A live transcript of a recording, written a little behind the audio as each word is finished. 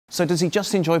So does he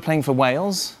just enjoy playing for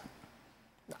Wales?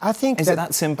 I think Is it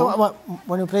that simple?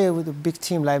 When you play with a big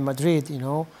team like Madrid, you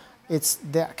know, it's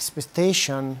the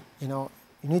expectation, you know,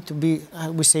 you need to be,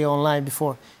 we say online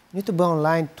before, you need to be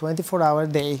online 24 hours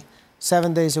a day,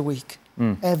 7 days a week,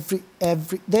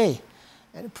 every day.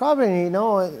 And probably, you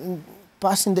know,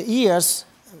 passing the years,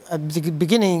 at the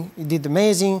beginning, he did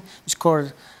amazing, he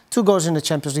scored 2 goals in the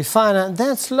Champions League final, and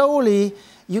then slowly,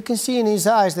 you can see in his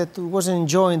eyes that he wasn't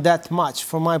enjoying that much,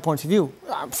 from my point of view,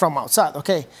 from outside,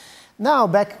 okay? Now,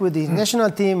 back with the national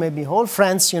team, maybe whole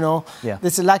friends, you know,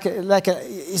 it's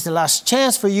it's the last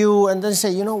chance for you, and then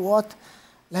say, you know what,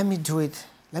 let me do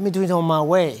it on my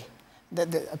way.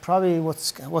 Probably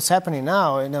what's happening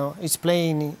now, you know, he's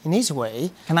playing in his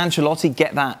way. Can Ancelotti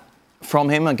get that from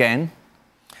him again?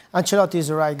 Ancelotti is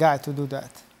the right guy to do that,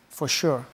 for sure.